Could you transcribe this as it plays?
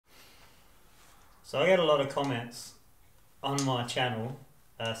So I get a lot of comments on my channel,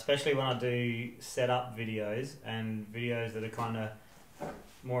 especially when I do setup videos and videos that are kind of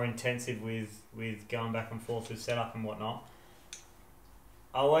more intensive with going back and forth with setup and whatnot.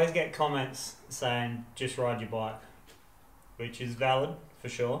 I always get comments saying, just ride your bike, which is valid for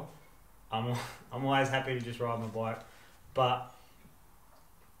sure. I'm always happy to just ride my bike, but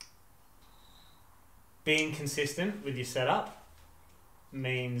being consistent with your setup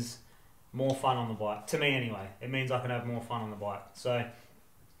means more fun on the bike. To me anyway, it means I can have more fun on the bike. So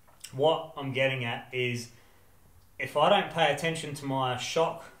what I'm getting at is, if I don't pay attention to my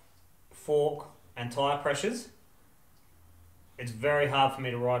shock, fork and tyre pressures, it's very hard for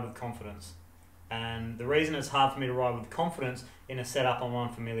me to ride with confidence. And the reason it's hard for me to ride with confidence in a setup I'm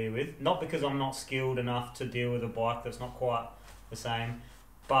unfamiliar with, not because I'm not skilled enough to deal with a bike that's not quite the same,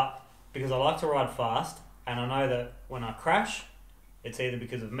 but because I like to ride fast, and I know that when I crash, it's either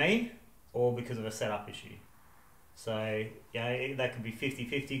because of me or because of a setup issue. So yeah, that could be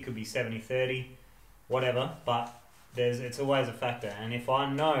 50-50, could be 70-30, whatever, but it's always a factor. And if I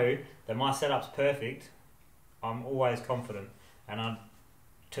know that my setup's perfect, I'm always confident. And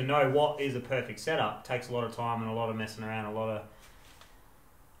to know what is a perfect setup takes a lot of time and a lot of messing around, a lot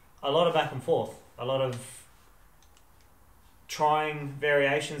of back and forth, a lot of trying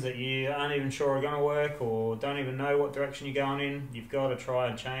variations that you aren't even sure are going to work or don't even know what direction you're going in. You've got to try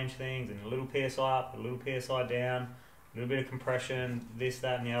and change things, and a little PSI up, a little PSI down, a little bit of compression, this,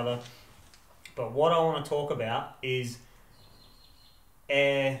 that and the other. But what I want to talk about is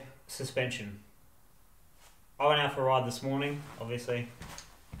air suspension. I went out for a ride this morning, obviously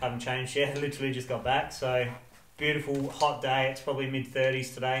haven't changed yet, literally just got back. So beautiful hot day, it's probably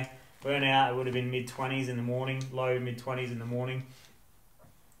mid-30s today. Went out, it would have been mid-20s in the morning, low mid-20s in the morning.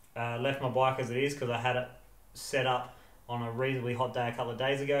 Left my bike as it is because I had it set up on a reasonably hot day a couple of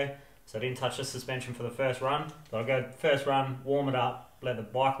days ago, so I didn't touch the suspension for the first run. But I go first run, warm it up, let the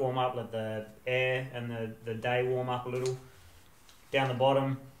bike warm up, let the air and the day warm up a little. Down the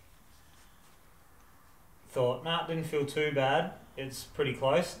bottom, thought, nah, didn't feel too bad. It's pretty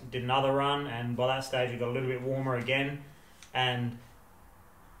close. Did another run, and by that stage it got a little bit warmer again, and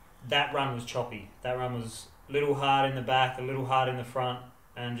that run was choppy. That run was a little hard in the back, a little hard in the front,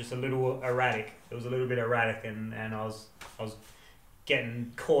 and just a little erratic. It was a little bit erratic, and I was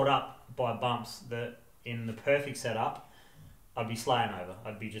getting caught up by bumps that in the perfect setup I'd be slaying over.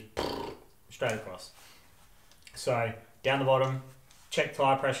 I'd be just straight across. So down the bottom, check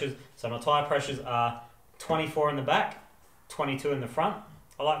tyre pressures. So my tyre pressures are 24 in the back, 22 in the front.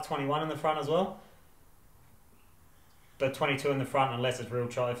 I like 21 in the front as well, but 22 in the front unless it's real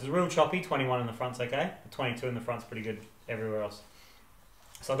choppy. If it's real choppy, 21 in the front's okay. But 22 in the front's pretty good everywhere else.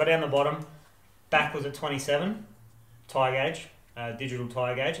 So I got down the bottom. Back was at 27. Tyre gauge, digital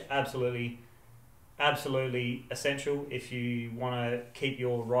tyre gauge. Absolutely essential if you want to keep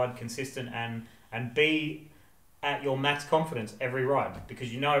your ride consistent and be at your max confidence every ride,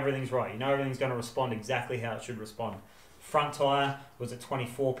 because you know everything's right. You know everything's going to respond exactly how it should respond. Front tyre was at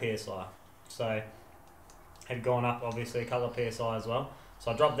 24 PSI. So had gone up obviously a couple of PSI as well. So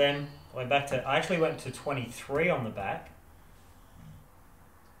I dropped them, I actually went to 23 on the back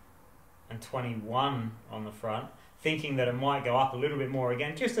and 21 on the front, thinking that it might go up a little bit more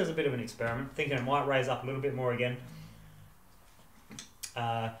again, just as a bit of an experiment, thinking it might raise up a little bit more again.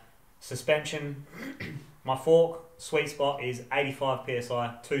 Suspension, my fork sweet spot is 85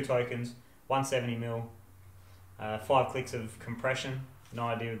 PSI, 2 tokens, 170mm, 5 clicks of compression, no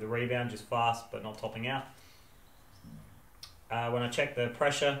idea of the rebound, just fast but not topping out. When I checked the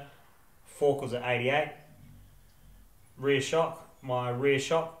pressure, fork was at 88. Rear shock, my rear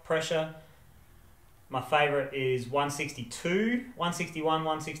shock pressure, my favourite is 162, 161,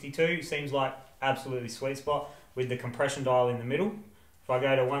 162, seems like absolutely sweet spot with the compression dial in the middle. If I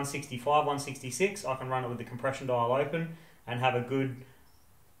go to 165, 166, I can run it with the compression dial open and have a good,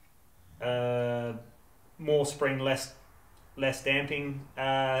 more spring, less damping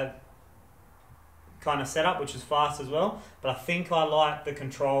kind of setup, which is fast as well. But I think I like the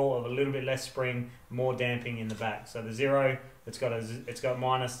control of a little bit less spring, more damping in the back. So the zero, it's got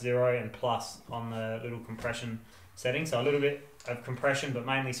 -0 and plus on the little compression setting. So a little bit of compression, but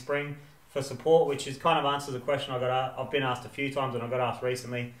mainly spring for support, which is kind of answers a question I've been asked a few times, and I got asked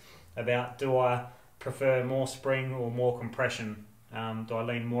recently about, do I prefer more spring or more compression? Do I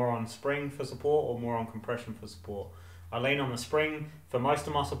lean more on spring for support or more on compression for support? I lean on the spring for most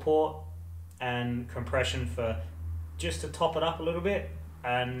of my support, and compression for just to top it up a little bit,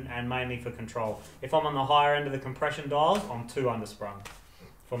 and mainly for control. If I'm on the higher end of the compression dials, I'm too undersprung.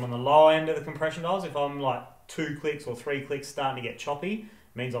 If I'm on the lower end of the compression dials, if I'm like 2 clicks or 3 clicks starting to get choppy,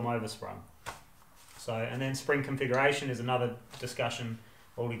 means I'm oversprung. So, and then spring configuration is another discussion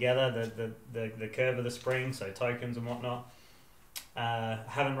altogether. The curve of the spring, so tokens and whatnot.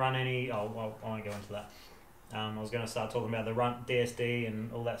 Haven't run any. Oh, I won't go into that. I was going to start talking about the run DSD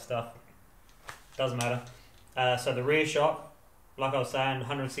and all that stuff. Doesn't matter. So the rear shock, like I was saying,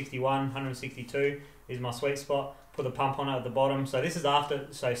 161, 162 is my sweet spot. Put the pump on it at the bottom. So this is after,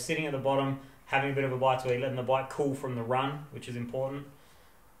 so sitting at the bottom, having a bit of a bite to eat, letting the bike cool from the run, which is important.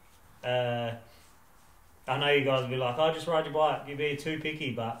 I know you guys will be like, oh, just ride your bike, you're being too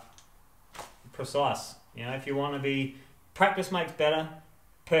picky, but precise. You know, if you want to be, practice makes better,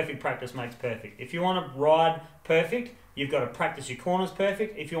 perfect practice makes perfect. If you want to ride perfect, you've got to practice your corners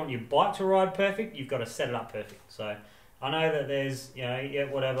perfect. If you want your bike to ride perfect, you've got to set it up perfect. So I know that there's, you know, yeah,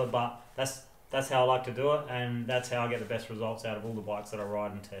 whatever, but that's how I like to do it, and that's how I get the best results out of all the bikes that I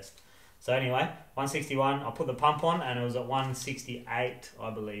ride and test. So anyway, 161, I put the pump on, and it was at 168, I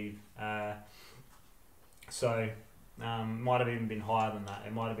believe. Might have even been higher than that.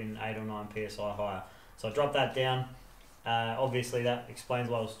 It might have been 8 or 9 PSI higher. So I dropped that down. Obviously that explains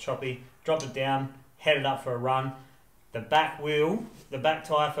why it was choppy. Dropped it down, headed up for a run. The back wheel, the back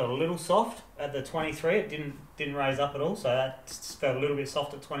tyre felt a little soft at the 23. It didn't raise up at all, so that felt a little bit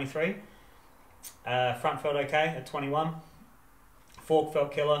soft at 23. Front felt okay at 21. Fork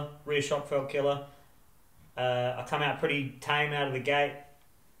felt killer. Rear shock felt killer. I come out pretty tame out of the gate.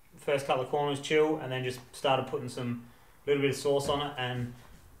 First couple of corners chill, and then just started putting some little bit of sauce on it and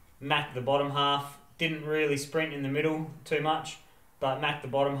macked the bottom half. Didn't really sprint in the middle too much, but macked the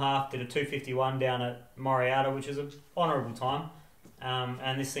bottom half. Did a 251 down at Moriata, which is an honourable time.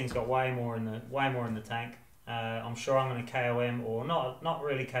 And this thing's got way more in the tank. I'm sure I'm going to KOM, or not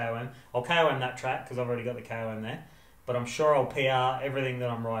really KOM. I'll KOM that track because I've already got the KOM there. But I'm sure I'll PR everything that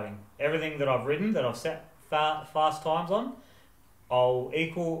I'm riding. Everything that I've ridden, that I've set fast times on, I'll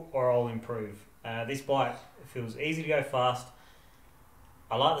equal or I'll improve. This bike feels easy to go fast.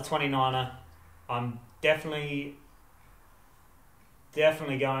 I like the 29er. I'm definitely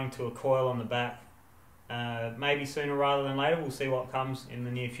going to a coil on the back. Maybe sooner rather than later. We'll see what comes in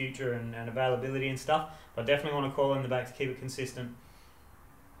the near future and availability and stuff. But I definitely want a coil in the back to keep it consistent.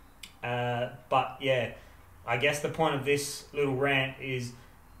 But yeah, I guess the point of this little rant is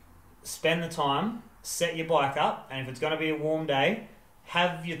spend the time, set your bike up, and if it's going to be a warm day,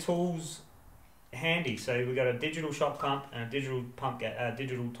 have your tools handy. So we've got a digital shock pump and a digital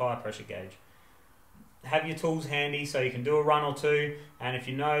digital tyre pressure gauge. Have your tools handy so you can do a run or two, and if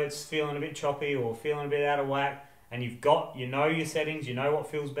you know it's feeling a bit choppy or feeling a bit out of whack, and you know your settings, you know what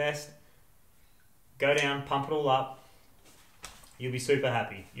feels best, go down, pump it all up. You'll be super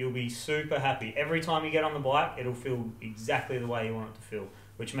happy. You'll be super happy. Every time you get on the bike, it'll feel exactly the way you want it to feel,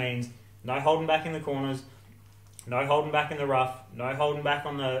 which means no holding back in the corners, no holding back in the rough, no holding back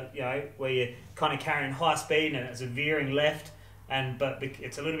on the, you know, where you're kind of carrying high speed and it's a veering left, but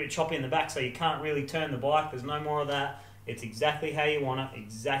it's a little bit choppy in the back, so you can't really turn the bike. There's no more of that. It's exactly how you want it,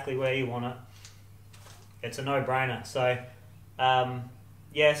 exactly where you want it. It's a no-brainer. So,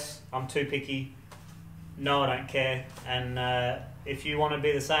 yes, I'm too picky. No, I don't care. And if you want to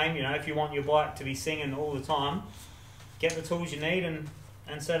be the same, you know, if you want your bike to be singing all the time, get the tools you need and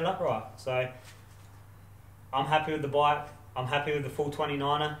set it up right. So I'm happy with the bike. I'm happy with the full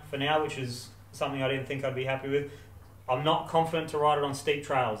 29er for now, which is something I didn't think I'd be happy with. I'm not confident to ride it on steep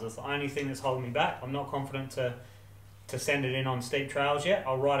trails. That's the only thing that's holding me back. I'm not confident to send it in on steep trails yet.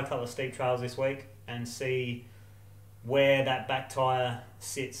 I'll ride a couple of steep trails this week and see where that back tyre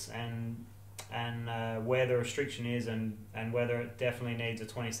sits and where the restriction is and whether it definitely needs a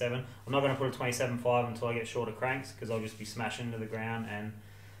 27. I'm not going to put a 27.5 until I get shorter cranks because I'll just be smashing into the ground, and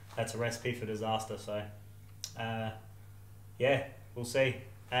that's a recipe for disaster. So yeah, we'll see.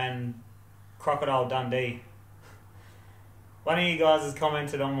 And Crocodile Dundee. One of you guys has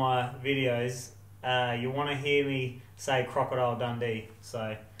commented on my videos, you want to hear me say Crocodile Dundee,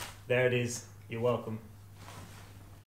 so there it is. You're welcome.